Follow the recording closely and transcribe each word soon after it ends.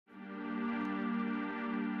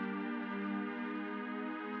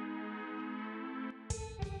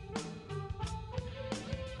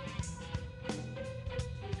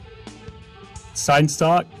Titans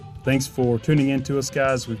Talk. Thanks for tuning in to us,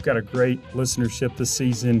 guys. We've got a great listenership this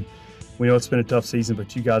season. We know it's been a tough season,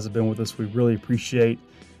 but you guys have been with us. We really appreciate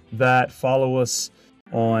that. Follow us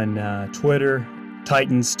on Twitter,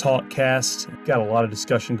 Titans Talkcast. Got a lot of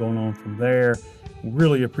discussion going on from there.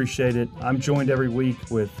 Really appreciate it. I'm joined every week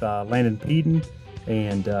with Landon Peden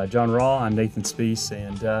and John Raw. I'm Nathan Spees,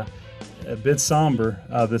 and a bit somber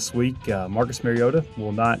this week. Marcus Mariota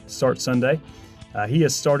will not start Sunday. He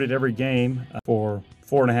has started every game for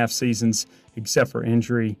 4.5 seasons except for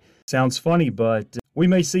injury. Sounds funny, but we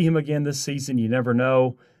may see him again this season. You never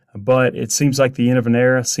know. But it seems like the end of an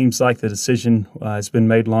era. Seems like the decision has been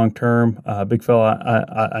made long term. Big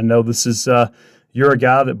fella, I know this is you're a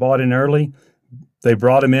guy that bought in early. They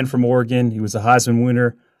brought him in from Oregon. He was a Heisman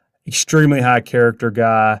winner, extremely high character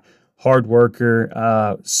guy, hard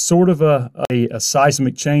worker. Sort of a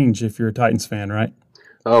seismic change if you're a Titans fan, right?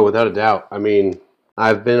 Oh, without a doubt. I mean,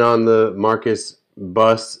 I've been on the Marcus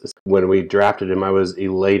bus. When we drafted him, I was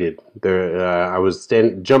elated. I was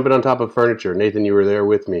jumping on top of furniture. Nathan, you were there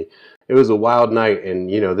with me. It was a wild night, and,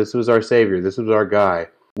 this was our savior. This was our guy.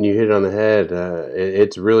 And you hit it on the head.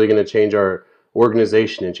 It's really going to change our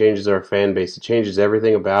organization. It changes our fan base. It changes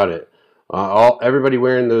everything about it. Everybody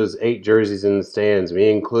wearing those 8 jerseys in the stands,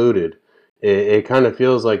 me included, it kind of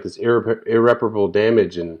feels like this irreparable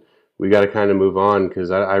damage, and we got to kind of move on,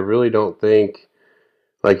 because I really don't think,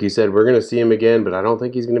 like you said, we're going to see him again, but I don't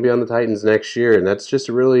think he's going to be on the Titans next year, and that's just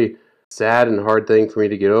a really sad and hard thing for me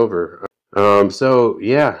to get over. So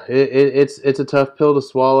yeah, it's a tough pill to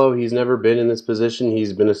swallow. He's never been in this position.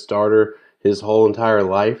 He's been a starter his whole entire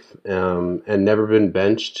life, and never been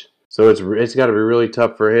benched. So it's got to be really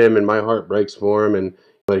tough for him, and my heart breaks for him.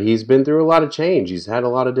 But he's been through a lot of change. He's had a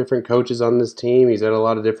lot of different coaches on this team. He's had a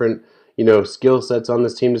lot of different skill sets on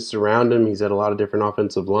this team to surround him. He's had a lot of different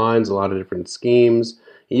offensive lines, a lot of different schemes.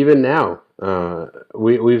 Even now,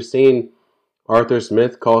 we've seen Arthur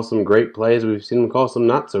Smith call some great plays. We've seen him call some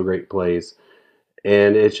not so great plays.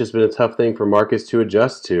 And it's just been a tough thing for Marcus to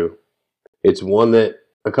adjust to. It's one that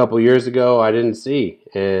a couple years ago I didn't see.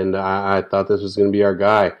 And I thought this was going to be our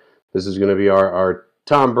guy. This is going to be our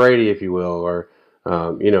Tom Brady, if you will, or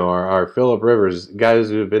our Phillip Rivers, guys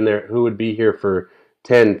who have been there, who would be here for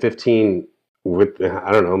 10, 15, with,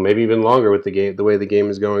 I don't know, maybe even longer with the way the game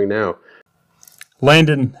is going now.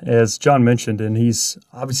 Landon, as John mentioned, and he's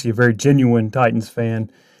obviously a very genuine Titans fan.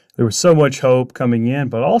 There was so much hope coming in,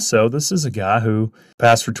 but also this is a guy who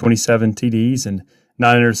passed for 27 TDs and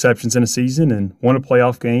 9 interceptions in a season and won a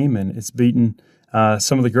playoff game, and it's beaten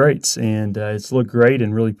some of the greats, and it's looked great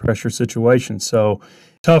in really pressure situations. So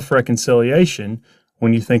tough reconciliation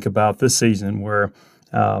when you think about this season where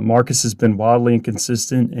Marcus has been wildly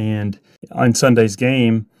inconsistent, and on Sunday's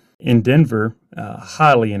game in Denver,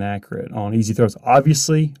 highly inaccurate on easy throws.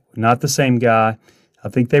 Obviously, not the same guy. I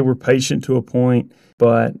think they were patient to a point,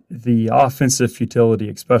 but the offensive futility,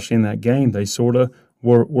 especially in that game, they sort of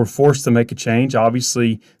were forced to make a change.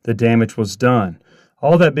 Obviously, the damage was done.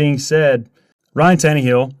 All that being said, Ryan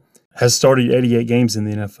Tannehill has started 88 games in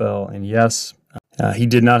the NFL, and yes, he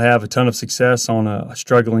did not have a ton of success on a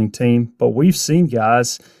struggling team, but we've seen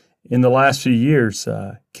guys in the last few years,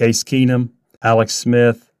 Case Keenum, Alex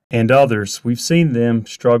Smith, and others, we've seen them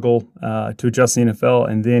struggle to adjust the NFL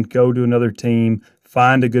and then go to another team,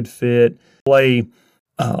 find a good fit, play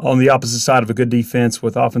on the opposite side of a good defense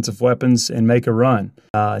with offensive weapons, and make a run.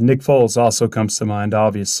 Nick Foles also comes to mind,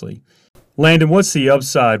 obviously. Landon, what's the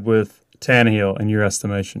upside with Tannehill in your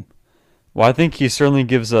estimation? Well, I think he certainly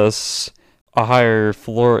gives us a higher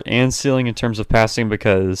floor and ceiling in terms of passing,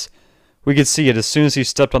 because we could see it as soon as he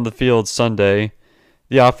stepped on the field Sunday.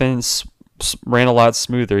 The offense ran a lot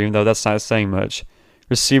smoother, even though that's not saying much.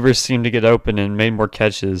 Receivers seemed to get open and made more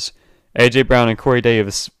catches. A.J. Brown and Corey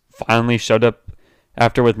Davis finally showed up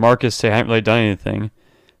after with Marcus they hadn't really done anything.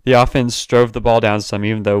 The offense drove the ball down some,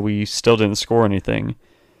 even though we still didn't score anything.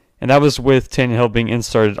 And that was with Tannehill being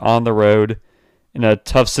inserted on the road in a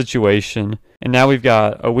tough situation. And now we've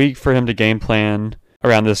got a week for him to game plan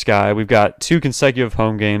around this guy. We've got 2 consecutive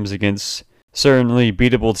home games against certainly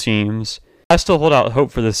beatable teams. I still hold out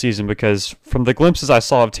hope for this season, because from the glimpses I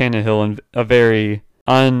saw of Tannehill in a very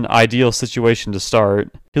unideal situation to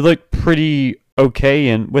start, he looked pretty okay.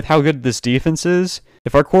 And with how good this defense is,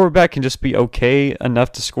 if our quarterback can just be okay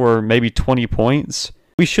enough to score maybe 20 points,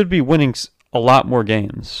 we should be winning a lot more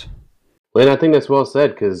games. Lynn, I think that's well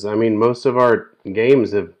said, because, I mean, most of our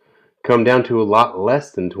games have come down to a lot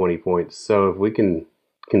less than 20 points. So if we can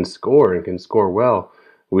score and can score well,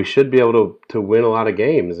 we should be able to win a lot of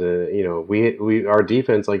games. Our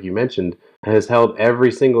defense, like you mentioned, has held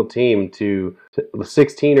every single team to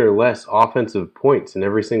 16 or less offensive points in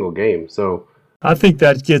every single game. So I think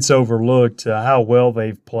that gets overlooked how well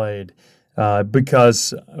they've played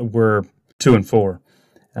because we're 2-4.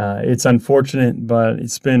 It's unfortunate, but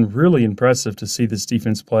it's been really impressive to see this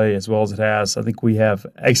defense play as well as it has. I think we have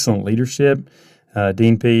excellent leadership,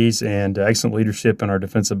 Dean Pease, and excellent leadership in our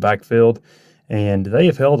defensive backfield. And they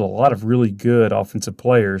have held a lot of really good offensive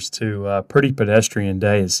players to pretty pedestrian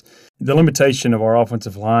days. The limitation of our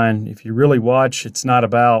offensive line, if you really watch, it's not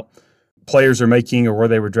about players are making or where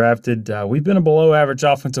they were drafted. We've been a below average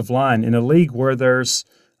offensive line in a league where there's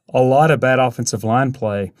a lot of bad offensive line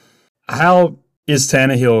play. How is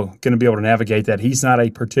Tannehill going to be able to navigate that? He's not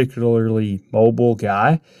a particularly mobile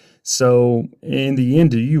guy. So in the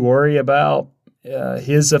end, do you worry about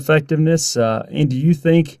his effectiveness? And do you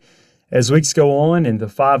think as weeks go on and the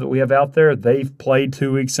 5 that we have out there, they've played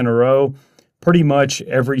 2 weeks in a row, pretty much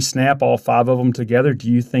every snap, all 5 of them together,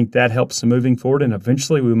 do you think that helps them moving forward and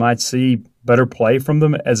eventually we might see better play from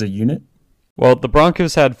them as a unit? Well, the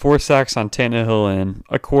Broncos had 4 sacks on Tannehill in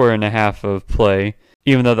a quarter and a half of play,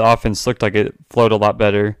 even though the offense looked like it flowed a lot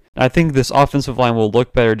better. I think this offensive line will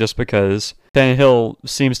look better just because Tannehill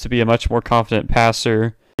seems to be a much more confident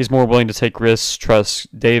passer. He's more willing to take risks,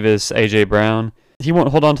 trust Davis, A.J. Brown. He won't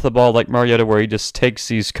hold on to the ball like Mariota where he just takes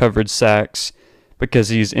these coverage sacks because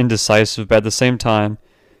he's indecisive, but at the same time,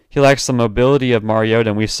 he lacks the mobility of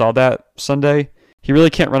Mariota, and we saw that Sunday. He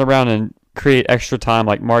really can't run around and create extra time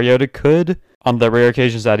like Mariota could on the rare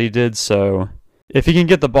occasions that he did, so if he can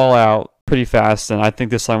get the ball out pretty fast, then I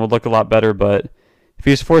think this line would look a lot better, but if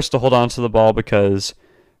he's forced to hold on to the ball because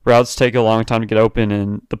routes take a long time to get open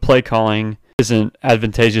and the play calling isn't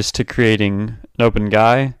advantageous to creating an open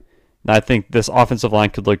guy, I think this offensive line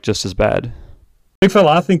could look just as bad. Big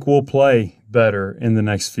fella, I think we'll play better in the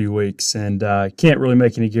next few weeks, and can't really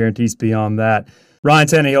make any guarantees beyond that. Ryan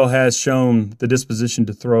Tannehill has shown the disposition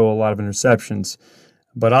to throw a lot of interceptions,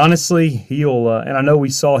 but honestly, he'll and I know we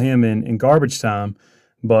saw him in garbage time,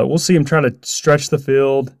 but we'll see him try to stretch the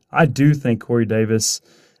field. I do think Corey Davis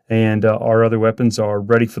and our other weapons are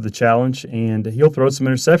ready for the challenge, and he'll throw some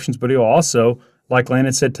interceptions, but he'll also, like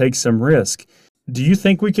Landon said, take some risk. Do you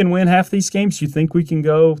think we can win half these games? Do you think we can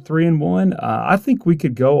go 3-1? I think we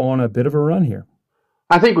could go on a bit of a run here.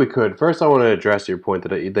 I think we could. First, I want to address your point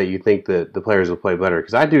that you think that the players will play better,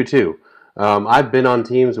 because I do too. I've been on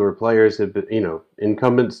teams where players have been,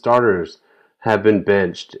 incumbent starters have been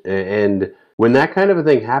benched, and when that kind of a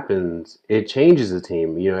thing happens, it changes a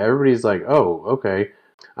team. Everybody's like, oh, okay.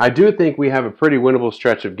 I do think we have a pretty winnable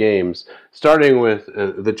stretch of games, starting with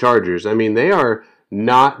the Chargers. I mean, they are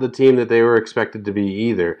not the team that they were expected to be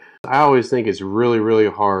either. I always think it's really, really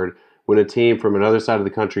hard when a team from another side of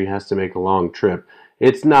the country has to make a long trip.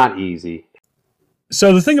 It's not easy.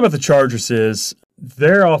 So the thing about the Chargers is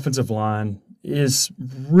their offensive line is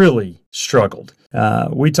really struggled.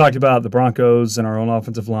 We talked about the Broncos and our own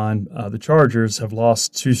offensive line. The Chargers have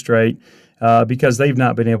lost 2 straight because they've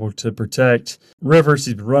not been able to protect Rivers.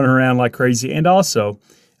 He's been running around like crazy. And also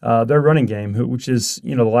their running game, which is,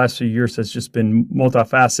 the last few years has just been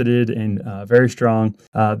multifaceted and very strong.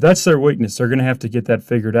 That's their weakness. They're going to have to get that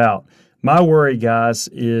figured out. My worry, guys,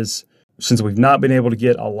 is since we've not been able to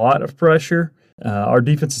get a lot of pressure, our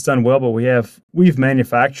defense has done well, but we've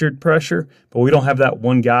manufactured pressure, but we don't have that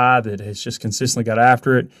one guy that has just consistently got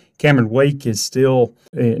after it. Cameron Wake is still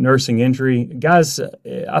nursing injury. Guys,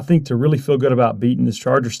 I think to really feel good about beating this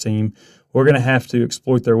Chargers team, we're going to have to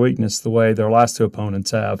exploit their weakness the way their last 2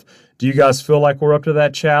 opponents have. Do you guys feel like we're up to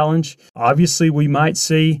that challenge? Obviously, we might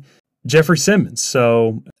see Jeffrey Simmons,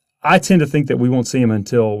 so I tend to think that we won't see him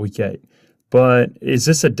until week 8. But is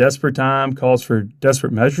this a desperate time, calls for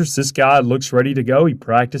desperate measures? This guy looks ready to go. He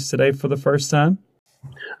practiced today for the first time.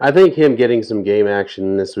 I think him getting some game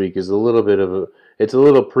action this week is a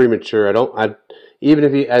little premature. Even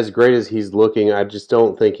if he as great as he's looking, I just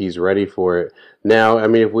don't think he's ready for it. Now, I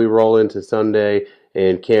mean, if we roll into Sunday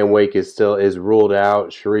and Cam Wake is ruled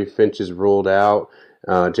out, Sharif Finch is ruled out,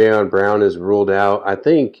 Jayon Brown is ruled out, I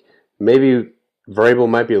think maybe Vrabel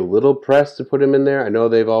might be a little pressed to put him in there. I know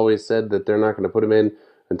they've always said that they're not going to put him in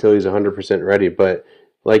until he's 100% ready, but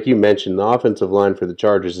like you mentioned, the offensive line for the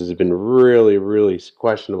Chargers has been really, really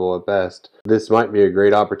questionable at best. This might be a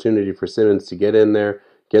great opportunity for Simmons to get in there,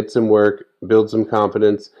 get some work, build some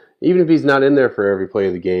confidence, even if he's not in there for every play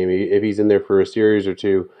of the game, if he's in there for a series or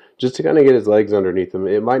 2, just to kind of get his legs underneath him.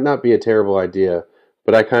 It might not be a terrible idea,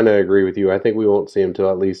 but I kind of agree with you. I think we won't see him till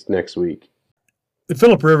at least next week.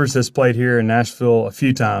 Phillip Rivers has played here in Nashville a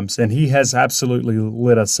few times, and he has absolutely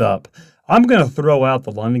lit us up. I'm going to throw out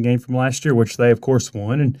the London game from last year, which they, of course,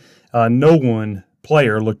 won, and no one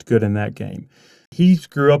player looked good in that game. He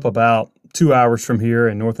grew up about 2 hours from here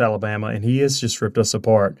in North Alabama, and he has just ripped us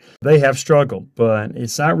apart. They have struggled, but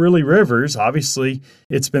it's not really Rivers. Obviously,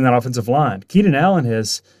 it's been that offensive line. Keenan Allen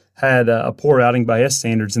has had a poor outing by his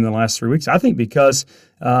standards in the last 3 weeks, I think because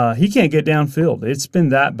he can't get downfield. It's been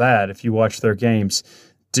that bad if you watch their games.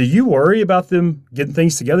 Do you worry about them getting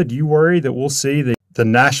things together? Do you worry that we'll see the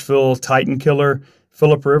Nashville Titan killer,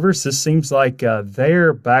 Phillip Rivers? This seems like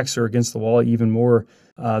their backs are against the wall even more,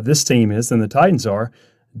 this team is, than the Titans are.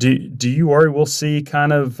 Do you worry we'll see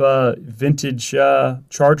kind of vintage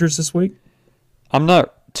Chargers this week? I'm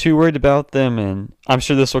not too worried about them, and I'm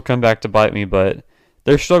sure this will come back to bite me, but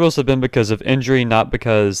their struggles have been because of injury, not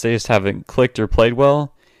because they just haven't clicked or played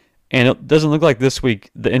well. And it doesn't look like this week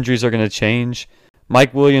the injuries are going to change.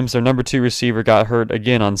 Mike Williams, their number 2 receiver, got hurt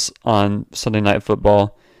again on Sunday Night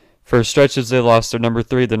Football. For stretches, they lost their number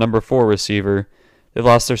 3, their number 4 receiver. They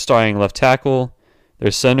lost their starting left tackle,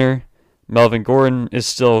 their center. Melvin Gordon is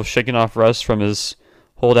still shaking off rust from his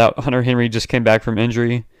holdout. Hunter Henry just came back from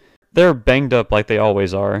injury. They're banged up like they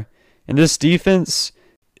always are. And this defense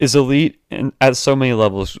is elite at so many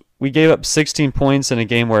levels. We gave up 16 points in a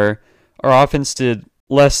game where our offense did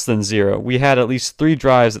less than 0. We had at least 3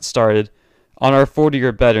 drives that started on our 40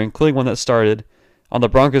 or better, including one that started on the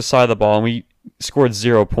Broncos side of the ball, and we scored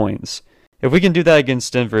 0 points. If we can do that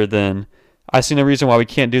against Denver, then I see no reason why we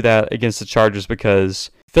can't do that against the Chargers,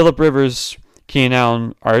 because Phillip Rivers, Keenan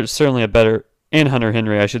Allen are certainly a better, and Hunter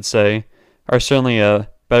Henry, I should say, are certainly a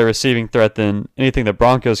better receiving threat than anything the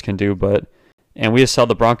Broncos can do, and we just held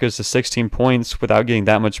the Broncos to 16 points without getting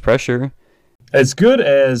that much pressure. As good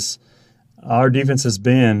as our defense has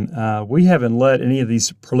been, we haven't let any of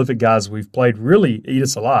these prolific guys we've played really eat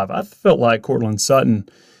us alive. I felt like Courtland Sutton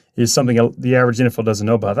is something the average NFL doesn't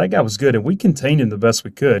know about. That guy was good, and we contained him the best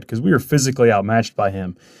we could because we were physically outmatched by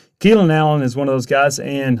him. Keenan Allen is one of those guys,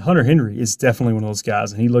 and Hunter Henry is definitely one of those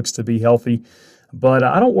guys, and he looks to be healthy. But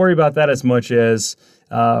I don't worry about that as much as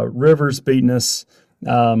Rivers beating us,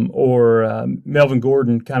 or Melvin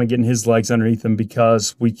Gordon kind of getting his legs underneath him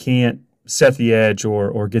because we can't set the edge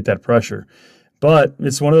or get that pressure. But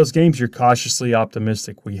it's one of those games you're cautiously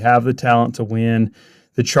optimistic. We have the talent to win.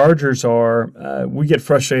 The Chargers are, we get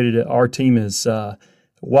frustrated. Our team is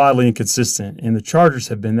wildly inconsistent, and the Chargers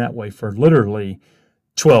have been that way for literally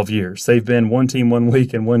 12 years. They've been one team one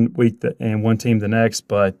week and one week and one team the next,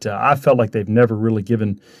 but I felt like they've never really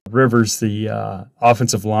given Rivers the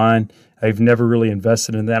offensive line. They've never really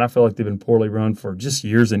invested in that. I feel like they've been poorly run for just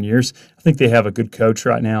years and years. I think they have a good coach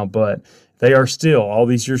right now, but they are still, all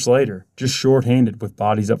these years later, just shorthanded with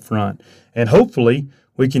bodies up front. And hopefully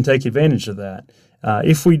we can take advantage of that.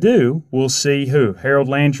 If we do, we'll see who? Harold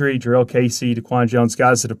Landry, Jarrell Casey, Daquan Jones,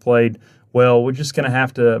 guys that have played well. We're just going to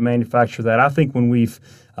have to manufacture that. I think when we've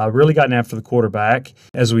really gotten after the quarterback,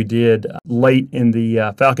 as we did late in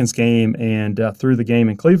the Falcons game and through the game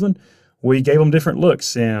in Cleveland, we gave them different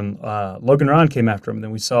looks, and Logan Ryan came after him.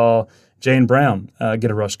 Then we saw Jaylen Brown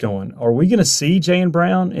get a rush going. Are we going to see Jaylen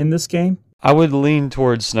Brown in this game? I would lean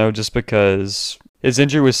towards Snow just because his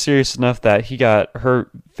injury was serious enough that he got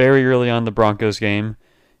hurt very early on in the Broncos game.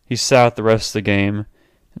 He sat out the rest of the game,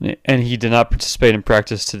 and he did not participate in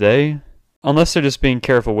practice today. Unless they're just being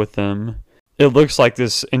careful with him, it looks like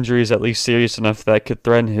this injury is at least serious enough that it could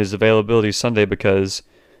threaten his availability Sunday, because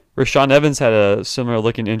Rashaan Evans had a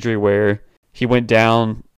similar-looking injury where he went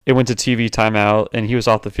down, it went to TV timeout, and he was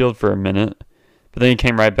off the field for a minute, but then he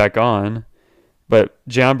came right back on. But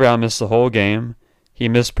Jaylen Brown missed the whole game. He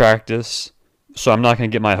missed practice, so I'm not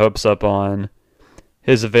going to get my hopes up on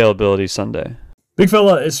his availability Sunday. Big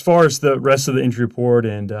fella, as far as the rest of the injury report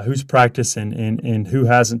and who's practiced and who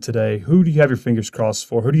hasn't today, who do you have your fingers crossed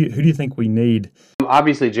for? Who do you think we need?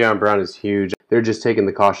 Obviously, Jaylen Brown is huge. They're just taking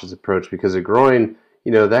the cautious approach because a groin,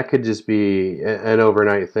 that could just be an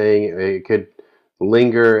overnight thing. It could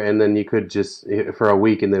linger, and then you could just, for a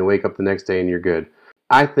week, and then wake up the next day and you're good.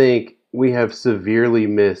 I think we have severely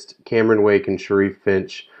missed Cameron Wake and Sharif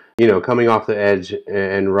Finch, coming off the edge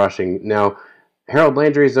and rushing. Now, Harold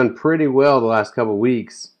Landry has done pretty well the last couple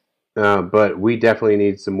weeks, but we definitely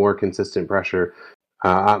need some more consistent pressure.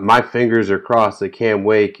 My fingers are crossed that Cam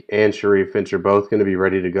Wake and Sharif Finch are both going to be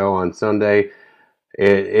ready to go on Sunday.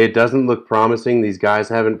 It doesn't look promising. These guys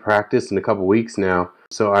haven't practiced in a couple weeks now,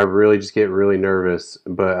 so I really just get really nervous,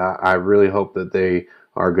 but I really hope that they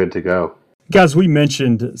are good to go. Guys, we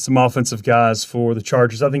mentioned some offensive guys for the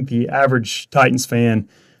Chargers. I think the average Titans fan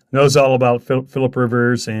knows all about Phillip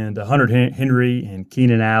Rivers and Hunter Henry and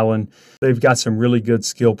Keenan Allen. They've got some really good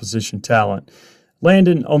skill position talent.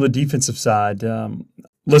 Landon, on the defensive side,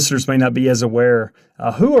 listeners may not be as aware.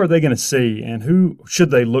 Who are they going to see, and who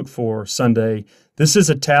should they look for Sunday? This is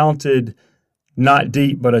a talented not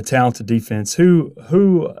deep, but a talented defense. Who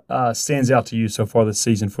stands out to you so far this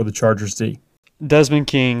season for the Chargers D? Desmond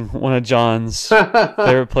King, one of John's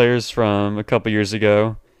favorite players from a couple years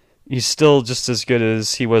ago. He's still just as good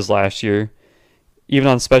as he was last year. Even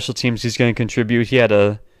on special teams, he's going to contribute. He had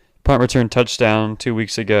a punt return touchdown 2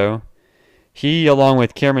 weeks ago. He, along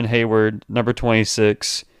with Cameron Hayward, number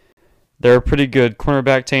 26, they're a pretty good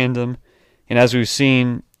cornerback tandem. And as we've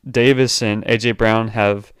seen, Davis and A.J. Brown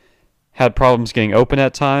have had problems getting open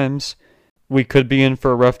at times. We could be in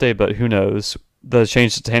for a rough day, but who knows? The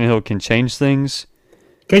change to Tannehill can change things.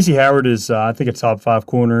 Casey Howard is, I think, a top 5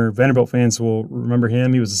 corner. Vanderbilt fans will remember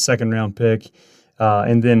him. He was a second-round pick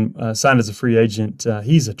and then signed as a free agent.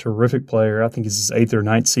 He's a terrific player. I think it's his 8th or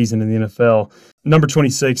 9th season in the NFL. Number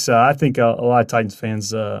 26, I think a lot of Titans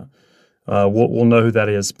fans will know who that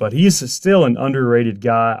is. But he's still an underrated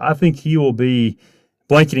guy. I think he will be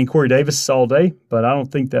blanketing Corey Davis all day, but I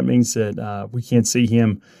don't think that means that we can't see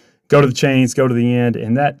him go to the chains, go to the end.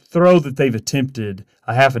 And that throw that they've attempted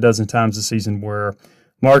a half a dozen times this season where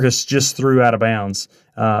Marcus just threw out of bounds.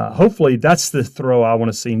 Hopefully that's the throw I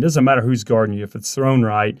want to see. It doesn't matter who's guarding you. If it's thrown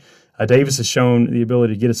right, Davis has shown the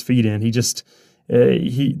ability to get his feet in.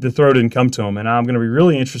 The throw didn't come to him. And I'm going to be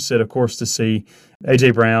really interested, of course, to see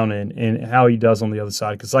A.J. Brown and how he does on the other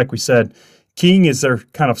side. Because like we said, King is their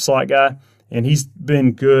kind of slot guy. And he's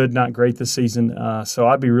been good, not great this season. So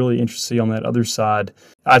I'd be really interested to see on that other side.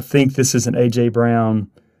 I think this is an A.J.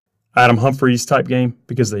 Brown, Adam Humphries type game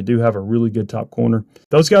because they do have a really good top corner.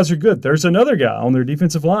 Those guys are good. There's another guy on their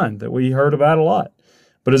defensive line that we heard about a lot,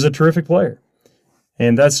 but is a terrific player,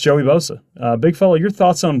 and that's Joey Bosa. Big fella, your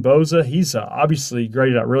thoughts on Bosa? He's obviously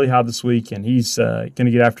graded out really high this week, and he's going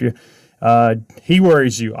to get after you. He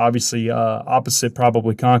worries you, obviously, opposite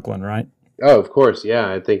probably Conklin, right? Oh, of course,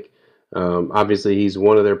 yeah. I think obviously he's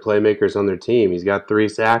one of their playmakers on their team. He's got 3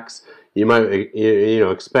 sacks. You might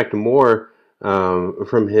expect more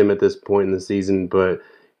from him at this point in the season, but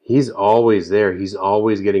he's always there. He's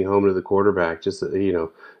always getting home to the quarterback.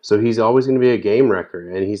 So he's always going to be a game wrecker,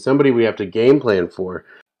 and he's somebody we have to game plan for.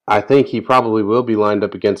 I think he probably will be lined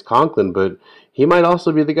up against Conklin, but he might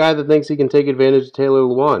also be the guy that thinks he can take advantage of Taylor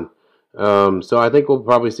Lewan. So I think we'll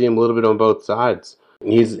probably see him a little bit on both sides.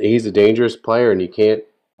 He's a dangerous player, and you can't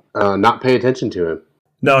not pay attention to him.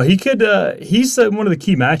 No, he could. He's one of the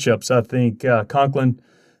key matchups. I think Conklin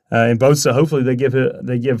and Bosa. Hopefully, they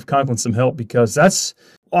give Conklin some help because that's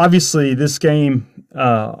obviously this game.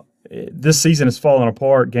 This season has fallen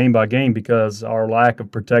apart game by game because our lack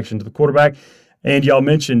of protection to the quarterback. And y'all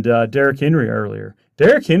mentioned Derrick Henry earlier.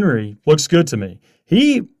 Derrick Henry looks good to me.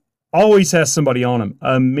 He always has somebody on him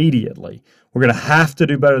immediately. We're going to have to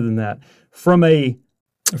do better than that from a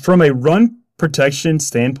run protection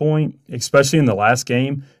standpoint, especially in the last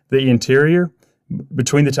game, the interior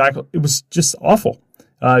between the tackle, it was just awful.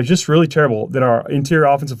 Just really terrible that our interior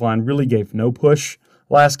offensive line really gave no push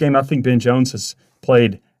last game. I think Ben Jones has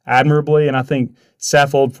played admirably, and I think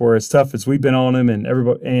Saffold, for as tough as we've been on him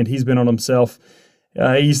and he's been on himself,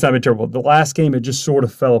 he's not been terrible. The last game, it just sort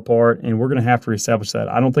of fell apart, and we're going to have to reestablish that.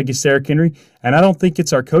 I don't think it's Derrick Henry, and I don't think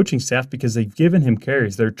it's our coaching staff because they've given him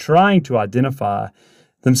carries. They're trying to identify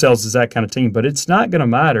themselves as that kind of team, but it's not going to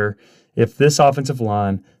matter if this offensive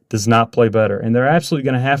line does not play better, and they're absolutely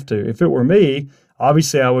going to have to. If it were me,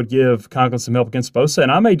 obviously I would give Conklin some help against Bosa,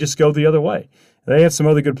 and I may just go the other way. They have some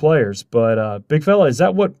other good players, but big fella, is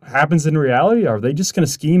that what happens in reality? Are they just going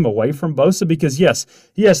to scheme away from Bosa? Because, yes,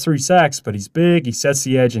 he has 3 sacks, but he's big, he sets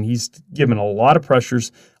the edge, and he's given a lot of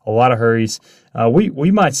pressures, a lot of hurries.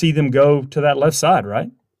 We might see them go to that left side,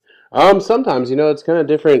 right? Sometimes, it's kind of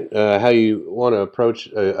different how you want to approach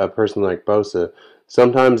a person like Bosa.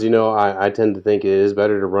 Sometimes, I tend to think it is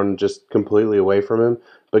better to run just completely away from him.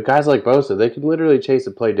 But guys like Bosa, they can literally chase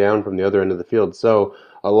a play down from the other end of the field. So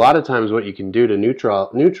a lot of times what you can do to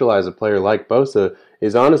neutralize a player like Bosa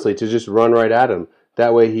is honestly to just run right at him.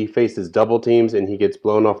 That way he faces double teams and he gets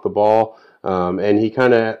blown off the ball. And he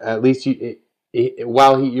kind of, at least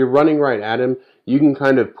while you're running right at him, you can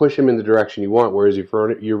kind of push him in the direction you want. Whereas if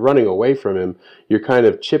you're running away from him, you're kind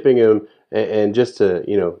of chipping him and just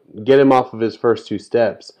to, get him off of his first 2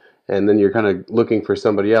 steps. And then you're kind of looking for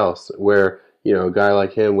somebody else where, a guy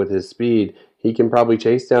like him with his speed, he can probably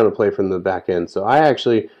chase down a play from the back end. So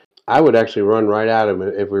I would actually run right at him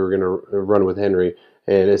if we were going to run with Henry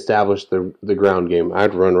and establish the ground game.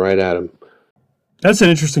 I'd run right at him. That's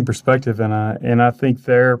an interesting perspective, and I think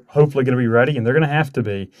they're hopefully going to be ready, and they're going to have to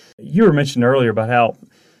be. You were mentioning earlier about how,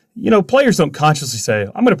 players don't consciously say,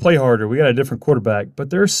 I'm going to play harder, we got a different quarterback,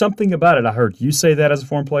 but there's something about it. I heard you say that as a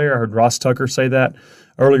former player. I heard Ross Tucker say that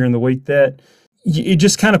earlier in the week, that it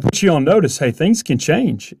just kind of puts you on notice. Hey, things can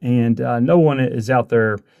change, and no one is out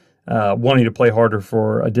there wanting to play harder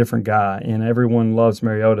for a different guy, and everyone loves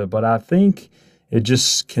Mariota. But I think it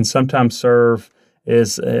just can sometimes serve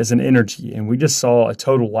as an energy, and we just saw a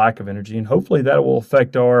total lack of energy, and hopefully that will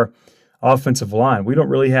affect our offensive line. We don't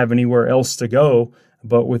really have anywhere else to go,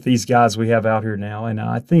 but with these guys we have out here now, and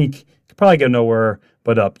I think could probably go nowhere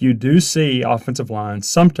but up. You do see offensive lines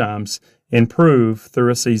sometimes improve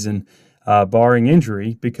through a season, barring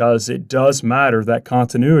injury, because it does matter, that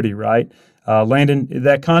continuity, right? Landon,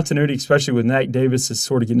 that continuity, especially with Nate Davis is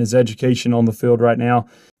sort of getting his education on the field right now,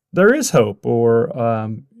 there is hope,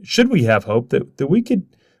 or should we have hope that we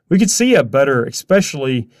could see a better,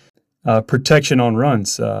 especially protection on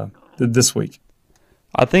runs this week?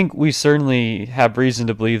 I think we certainly have reason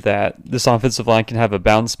to believe that this offensive line can have a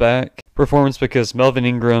bounce back performance because Melvin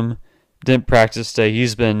Ingram didn't practice today.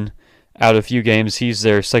 He's been out a few games. He's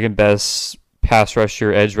their second best pass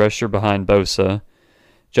rusher, edge rusher behind Bosa.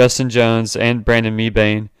 Justin Jones and Brandon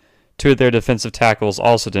Mebane, two of their defensive tackles,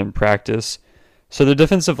 also didn't practice. So their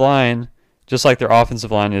defensive line, just like their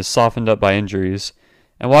offensive line, is softened up by injuries.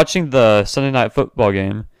 And watching the Sunday Night Football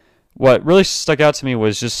game, what really stuck out to me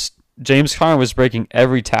was just James Conner was breaking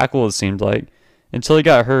every tackle, it seemed like. Until he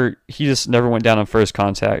got hurt, he just never went down on first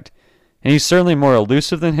contact. And he's certainly more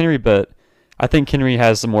elusive than Henry, but I think Henry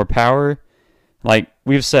has the more power. Like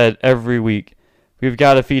we've said every week, we've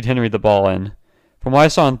got to feed Henry the ball in. From what I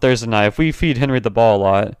saw on Thursday night, if we feed Henry the ball a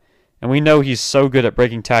lot, and we know he's so good at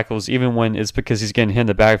breaking tackles even when it's because he's getting hit in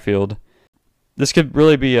the backfield, this could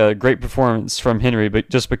really be a great performance from Henry, but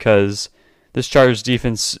just because this Chargers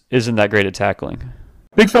defense isn't that great at tackling.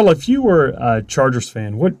 Big fella, if you were a Chargers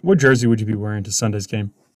fan, what jersey would you be wearing to Sunday's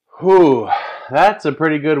game? Ooh, that's a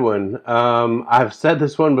pretty good one. I've said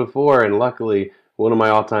this one before, and luckily one of my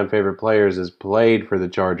all-time favorite players has played for the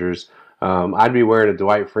Chargers. I'd be wearing a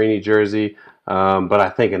Dwight Freeney jersey, but I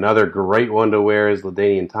think another great one to wear is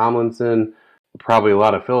LaDainian Tomlinson. Probably a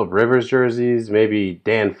lot of Phillip Rivers jerseys, maybe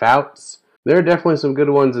Dan Fouts. There are definitely some good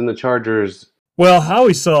ones in the Chargers. Well, I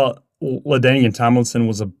always saw LaDainian Tomlinson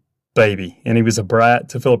was a baby, and he was a brat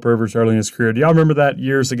to Phillip Rivers early in his career. Do y'all remember that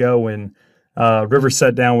years ago when Rivers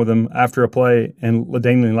sat down with him after a play and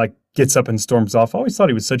LaDainian gets up and storms off? I always thought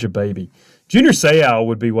he was such a baby. Junior Seau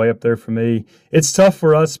would be way up there for me. It's tough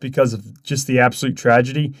for us because of just the absolute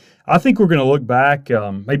tragedy. I think we're going to look back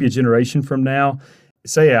maybe a generation from now.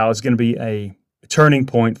 Seau is going to be a turning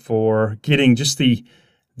point for getting just the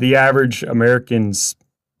average Americans,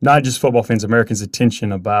 not just football fans, Americans'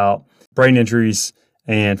 attention about brain injuries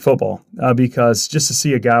and football, because just to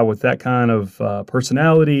see a guy with that kind of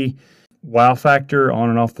personality, wow factor on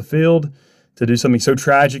and off the field, to do something so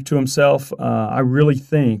tragic to himself, I really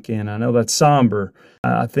think, and I know that's somber,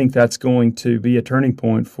 I think that's going to be a turning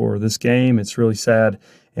point for this game. It's really sad,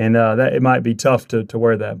 and that it might be tough to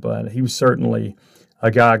wear that, but he was certainly a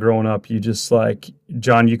guy growing up. You just like,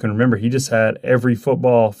 John, you can remember, he just had every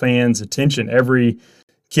football fan's attention. Every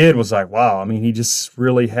kid was like, wow, I mean, he just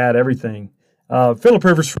really had everything. Phillip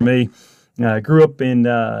Rivers for me, grew up in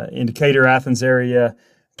Decatur, Athens area,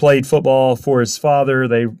 played football for his father.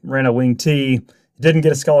 They ran a wing T, didn't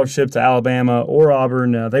get a scholarship to Alabama or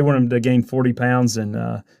Auburn. They wanted him to gain 40 pounds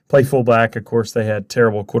and play fullback. Of course, they had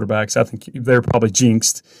terrible quarterbacks. I think they're probably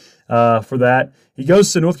jinxed for that. He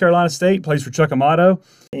goes to North Carolina State, plays for Chuck Amato,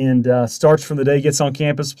 and starts from the day he gets on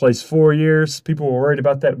campus, plays 4 years. People were worried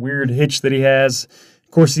about that weird hitch that he has.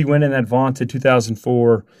 Of course, he went in that vaunted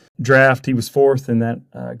 2004 draft. He was fourth in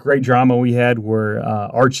that great drama we had where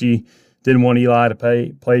Archie didn't want Eli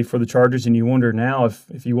to play for the Chargers, and you wonder now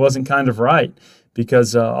if he wasn't kind of right,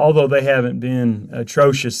 because although they haven't been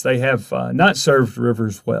atrocious, they have not served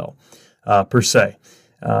Rivers well, per se.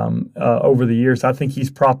 Over the years, I think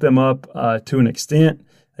he's propped them up to an extent.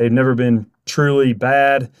 They've never been truly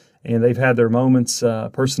bad, and they've had their moments,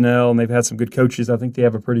 personnel, and they've had some good coaches. I think they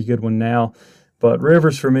have a pretty good one now. But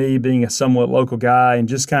Rivers, for me, being a somewhat local guy and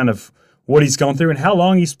just kind of what he's gone through and how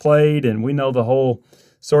long he's played, and we know the whole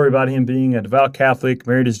story about him being a devout Catholic,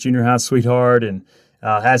 married his junior high sweetheart, and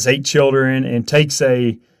has 8 children, and takes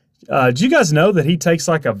do you guys know that he takes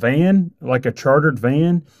like a van, like a chartered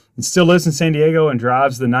van, and still lives in San Diego and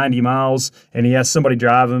drives the 90 miles, and he has somebody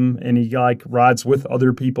drive him, and he rides with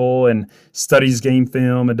other people and studies game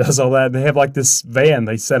film and does all that. They have this van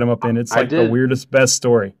they set him up in. It's the weirdest, best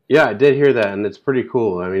story. Yeah, I did hear that, and it's pretty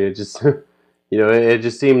cool. I mean, it just, it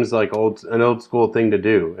just seems like an old school thing to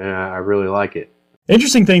do, and I really like it.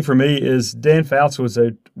 Interesting thing for me is Dan Fouts was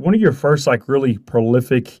one of your first really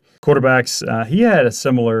prolific quarterbacks. He had a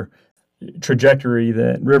similar trajectory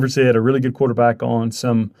that Rivers had, a really good quarterback on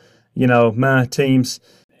some, teams.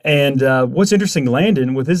 And what's interesting,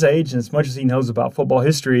 Landon, with his age and as much as he knows about football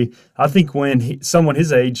history, I think when someone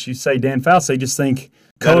his age, you say Dan Fouts, they just think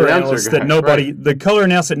color analyst that nobody, right. The color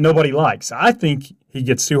analyst that nobody likes. I think he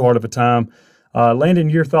gets too hard of a time. Landon,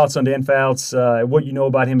 your thoughts on Dan Fouts, what you know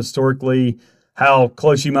about him historically, how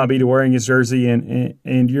close you might be to wearing his jersey,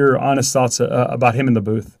 and your honest thoughts about him in the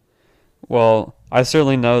booth. Well, I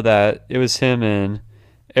certainly know that it was him and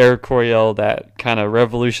Eric Coryell that kind of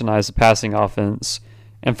revolutionized the passing offense.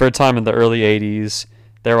 And for a time in the early 80s,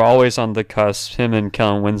 they were always on the cusp, him and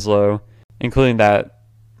Kellen Winslow, including that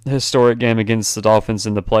historic game against the Dolphins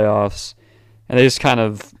in the playoffs. And they just kind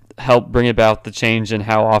of helped bring about the change in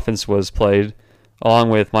how offense was played, along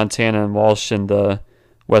with Montana and Walsh in the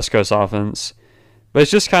West Coast offense. But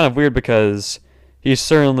it's just kind of weird because he's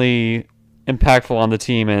certainly impactful on the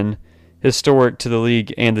team and historic to the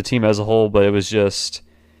league and the team as a whole, but it was just,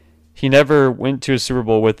 he never went to a Super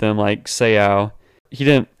Bowl with them like Seau. He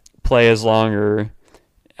didn't play as long or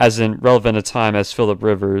as in relevant a time as Phillip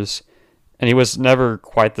Rivers, and he was never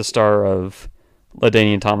quite the star of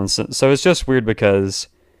LaDainian Tomlinson. So it's just weird because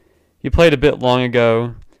he played a bit long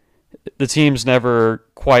ago. The team's never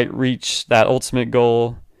quite reached that ultimate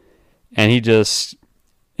goal, and he was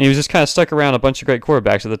just kind of stuck around a bunch of great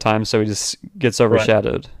quarterbacks at the time, so he just gets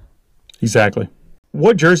overshadowed. Right. Exactly.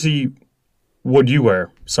 What jersey would you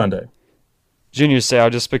wear Sunday? Junior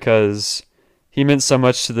Seau, just because he meant so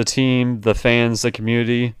much to the team, the fans, the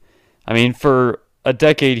community. I mean, for a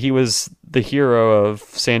decade, he was the hero of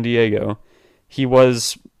San Diego. He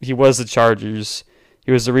was the Chargers.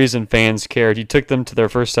 He was the reason fans cared. He took them to their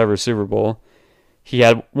first ever Super Bowl. He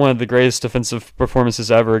had one of the greatest defensive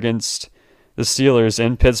performances ever against the Steelers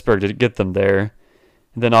in Pittsburgh to get them there.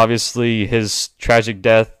 And then obviously his tragic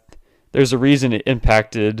death, there's a reason it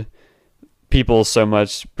impacted people so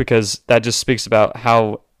much, because that just speaks about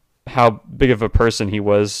how big of a person he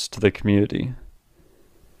was to the community.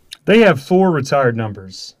 They have 4 retired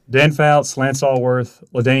numbers: Dan Fouts, Lance Allworth,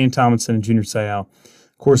 LaDainian Tomlinson, and Junior Seau.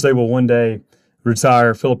 Of course, they will one day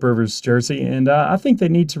retire Phillip Rivers' jersey, and I think they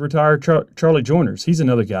need to retire Charlie Joiners. He's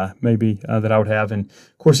another guy maybe that I would have. And,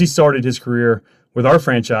 of course, he started his career with our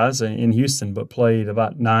franchise in Houston, but played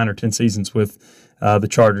about 9 or 10 seasons with the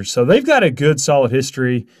Chargers. So they've got a good, solid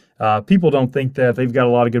history. People don't think that. They've got a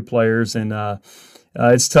lot of good players, and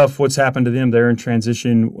it's tough what's happened to them. They're in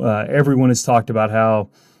transition. Everyone has talked about how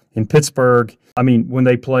in Pittsburgh, I mean, when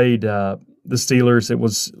they played the Steelers,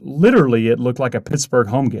 it looked like a Pittsburgh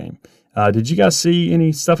home game. Did you guys see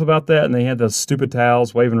any stuff about that? And they had those stupid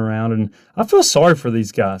towels waving around. And I feel sorry for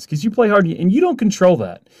these guys because you play hard and you don't control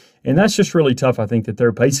that. And that's just really tough. I think that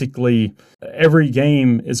they're basically every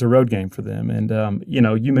game is a road game for them. And,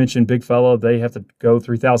 you mentioned big fella, they have to go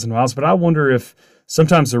 3,000 miles. But I wonder if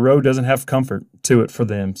sometimes the road doesn't have comfort to it for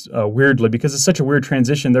them, weirdly, because it's such a weird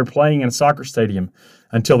transition. They're playing in a soccer stadium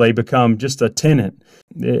until they become just a tenant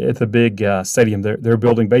at the big stadium they're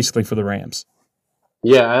building basically for the Rams.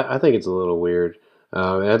 Yeah, I think it's a little weird.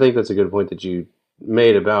 And I think that's a good point that you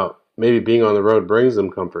made about maybe being on the road brings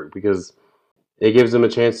them comfort, because it gives them a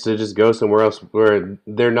chance to just go somewhere else where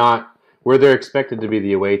they're expected to be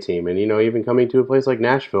the away team. And, even coming to a place like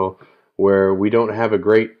Nashville where we don't have a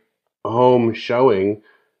great home showing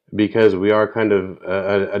because we are kind of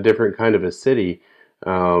a different kind of a city.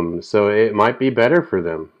 So it might be better for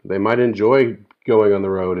them. They might enjoy going on the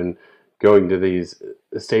road and going to these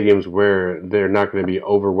stadiums where they're not going to be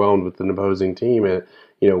overwhelmed with an opposing team, and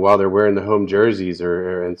while they're wearing the home jerseys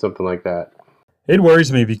and something like that. It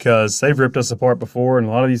worries me because they've ripped us apart before, and a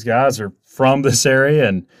lot of these guys are from this area,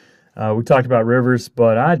 and we talked about Rivers,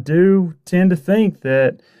 but I do tend to think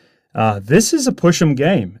that this is a push-'em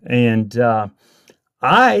game, and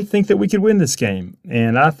I think that we could win this game,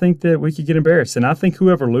 and I think that we could get embarrassed, and I think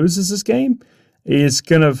whoever loses this game is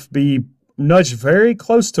going to be nudged very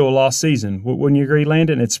close to a lost season. Wouldn't you agree,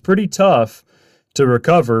 Landon? It's pretty tough to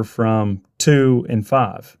recover from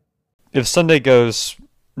 2-5. If Sunday goes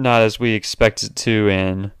not as we expect it to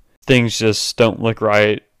and things just don't look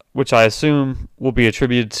right, which I assume will be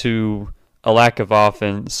attributed to a lack of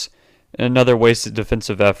offense and another wasted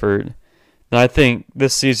defensive effort, then I think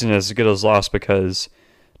this season is as good as lost, because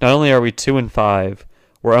not only are we 2-5,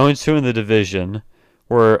 we're 0-2 in the division,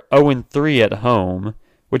 we're 0-3 at home,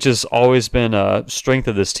 which has always been a strength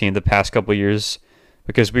of this team the past couple of years,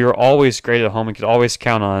 because we were always great at home and could always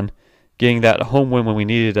count on getting that home win when we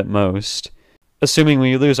needed it most. Assuming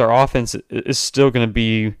we lose, our offense is still going to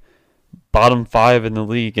be bottom 5 in the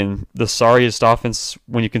league and the sorriest offense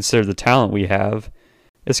when you consider the talent we have.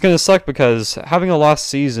 It's going to suck because having a lost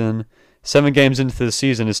season 7 games into the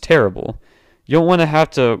season is terrible. You don't want to have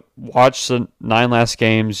to watch the 9 last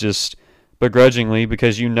games just begrudgingly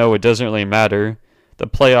because you know it doesn't really matter. The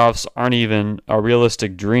playoffs aren't even a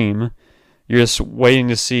realistic dream. You're just waiting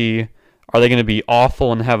to see, are they going to be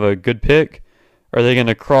awful and have a good pick? Or are they going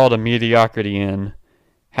to crawl to mediocrity and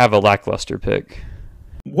have a lackluster pick?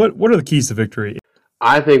 What are the keys to victory?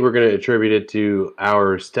 I think we're going to attribute it to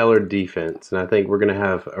our stellar defense, and I think we're going to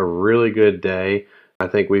have a really good day. I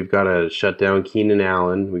think we've got to shut down Keenan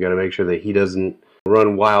Allen. We got to make sure that he doesn't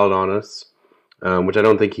run wild on us, which I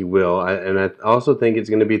don't think he will. And I also think it's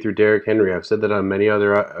going to be through Derrick Henry. I've said that on many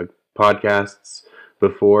other podcasts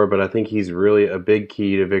before, but I think he's really a big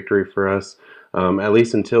key to victory for us, at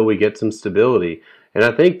least until we get some stability. And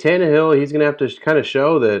I think Tannehill, he's going to have to kind of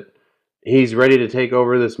show that he's ready to take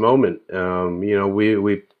over this moment.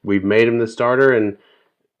 We've made him the starter, and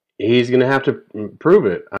he's going to have to prove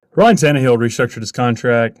it. Ryan Tannehill restructured his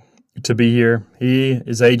contract to be here. He,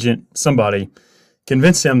 his agent, somebody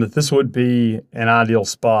convinced him that this would be an ideal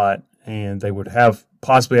spot, and they would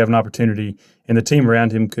possibly have an opportunity, and the team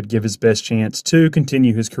around him could give his best chance to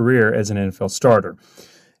continue his career as an NFL starter.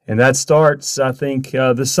 And that starts, I think,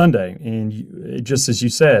 this Sunday. And just as you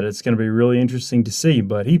said, it's going to be really interesting to see.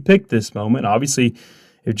 But he picked this moment. Obviously,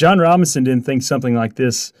 if John Robinson didn't think something like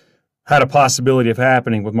this had a possibility of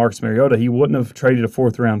happening with Marcus Mariota, he wouldn't have traded a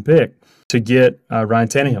fourth-round pick to get Ryan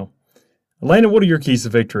Tannehill. Landon, what are your keys to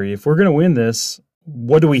victory? If we're going to win this,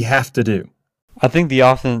 what do we have to do? I think the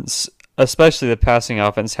offense, especially the passing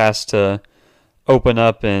offense, has to open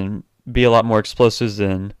up and be a lot more explosive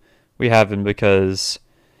than we have been, because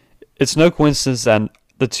it's no coincidence that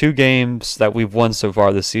the two games that we've won so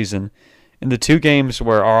far this season, in the two games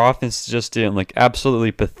where our offense just didn't look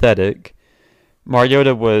absolutely pathetic,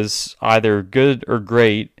 Mariota was either good or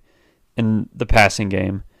great in the passing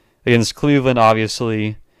game. Against Cleveland,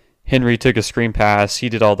 obviously, Henry took a screen pass. He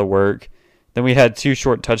did all the work. Then we had 2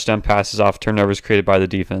 short touchdown passes off turnovers created by the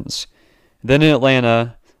defense. Then in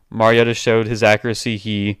Atlanta, Mariota showed his accuracy.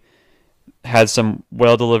 He had some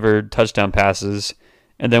well-delivered touchdown passes,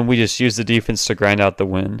 and then we just used the defense to grind out the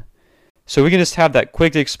win. So we can just have that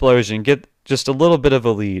quick explosion, get just a little bit of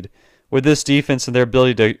a lead. With this defense and their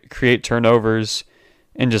ability to create turnovers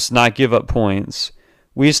and just not give up points,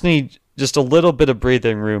 we just need just a little bit of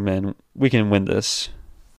breathing room, and we can win this.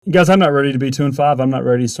 Guys, I'm not ready to be 2-5. I'm not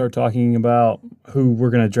ready to start talking about who we're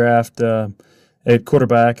going to draft at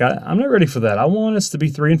quarterback. I'm not ready for that. I want us to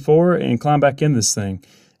be 3-4 and climb back in this thing,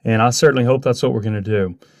 and I certainly hope that's what we're going to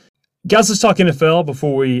do. Guys, let's talk NFL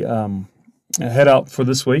before we head out for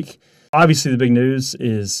this week. Obviously, the big news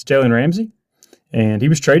is Jalen Ramsey, and he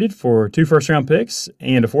was traded for 2 first-round picks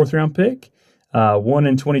and a 4th-round pick, one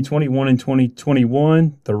in 2020, one in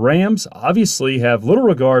 2021. The Rams obviously have little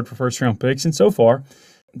regard for first-round picks, and so far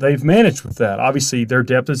they've managed with that. Obviously, their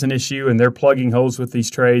depth is an issue, and they're plugging holes with these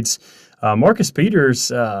trades. Marcus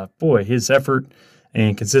Peters, his effort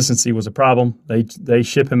and consistency was a problem. They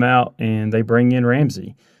ship him out, and they bring in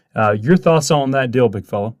Ramsey. Your thoughts on that deal, big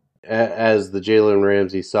fella? As the Jalen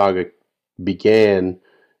Ramsey saga began,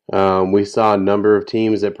 we saw a number of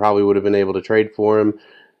teams that probably would have been able to trade for him.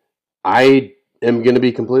 I am going to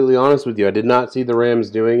be completely honest with you. I did not see the Rams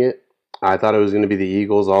doing it. I thought it was going to be the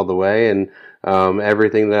Eagles all the way, and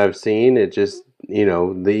everything that I've seen, it just,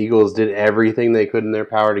 the Eagles did everything they could in their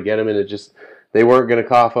power to get him, and it just, they weren't going to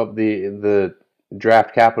cough up the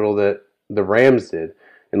draft capital that the Rams did.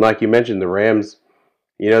 And like you mentioned, the Rams,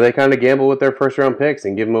 they kind of gamble with their first-round picks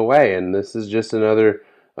and give them away, and this is just another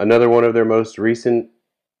one of their most recent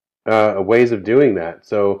ways of doing that.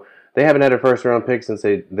 So they haven't had a first-round pick since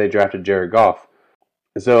they drafted Jared Goff.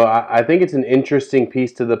 So I think it's an interesting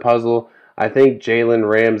piece to the puzzle. I think Jalen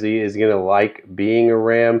Ramsey is going to like being a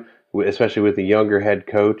Ram, especially with the younger head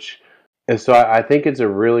coach. And so I think it's a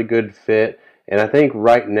really good fit. And I think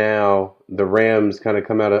right now the Rams kind of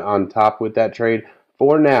come out on top with that trade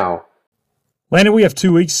for now. Landon, we have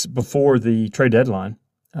 2 weeks before the trade deadline.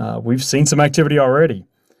 We've seen some activity already.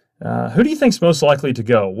 Who do you think is most likely to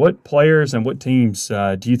go? What players and what teams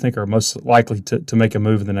do you think are most likely to make a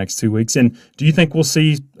move in the next 2 weeks? And do you think we'll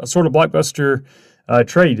see a sort of blockbuster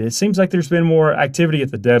trade? It seems like there's been more activity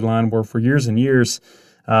at the deadline where for years and years,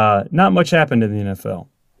 not much happened in the NFL.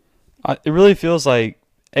 It really feels like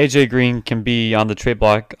A.J. Green can be on the trade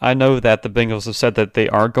block. I know that the Bengals have said that they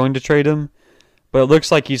aren't going to trade him, but it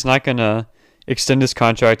looks like he's not going to extend his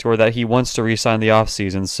contract or that he wants to re-sign the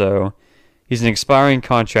offseason, so he's an expiring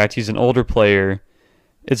contract. He's an older player.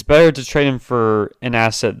 It's better to trade him for an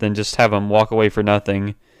asset than just have him walk away for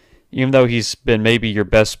nothing, even though he's been maybe your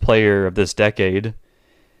best player of this decade.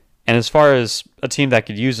 And as far as a team that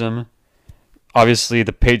could use him, obviously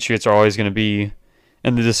the Patriots are always going to be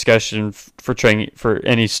in the discussion for trading for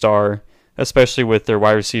any star. especially with their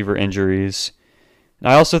wide receiver injuries. And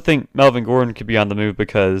I also think Melvin Gordon could be on the move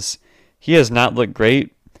because he has not looked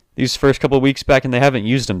great these first couple of weeks back, and they haven't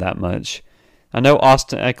used him that much. I know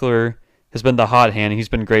Austin Eckler has been the hot hand. He's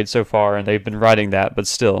been great so far, and they've been riding that, but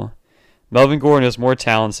still. Melvin Gordon is more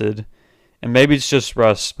talented, and maybe it's just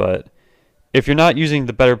rust, but if you're not using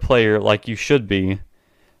the better player like you should be,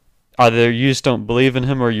 either you just don't believe in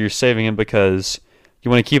him or you're saving him because you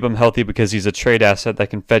want to keep him healthy because he's a trade asset that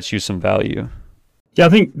can fetch you some value. Yeah, I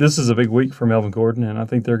think this is a big week for Melvin Gordon, and I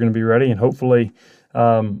think they're going to be ready, and hopefully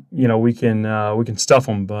we can stuff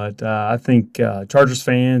them. But I think Chargers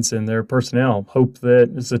fans and their personnel hope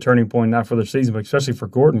that this is a turning point, not for their season, but especially for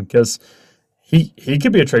Gordon, because he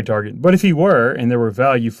could be a trade target. But if he were, and there were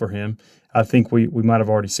value for him, I think we might have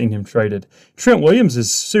already seen him traded. Trent Williams is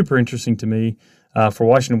super interesting to me for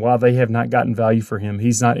Washington. While they have not gotten value for him,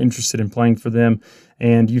 he's not interested in playing for them.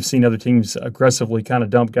 And you've seen other teams aggressively kind of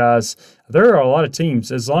dump guys. There are a lot of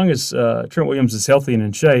teams, as long as Trent Williams is healthy and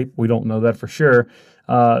in shape, we don't know that for sure,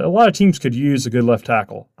 a lot of teams could use a good left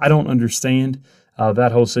tackle. I don't understand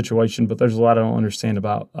that whole situation, but there's a lot I don't understand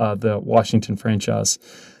about the Washington franchise.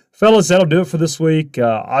 Fellas, that'll do it for this week.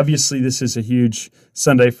 Obviously, this is a huge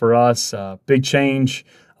Sunday for us. Big change.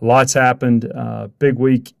 Lots happened. Big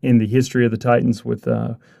week in the history of the Titans with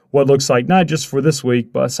what looks like not just for this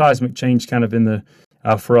week, but a seismic change kind of in the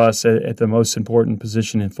for us at the most important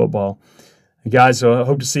position in football. Guys, I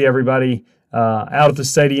hope to see everybody out at the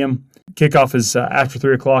stadium. Kickoff is after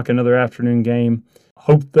 3 o'clock, another afternoon game.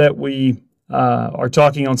 Hope that we are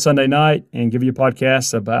talking on Sunday night and give you a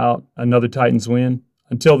podcast about another Titans win.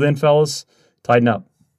 Until then, fellas, tighten up.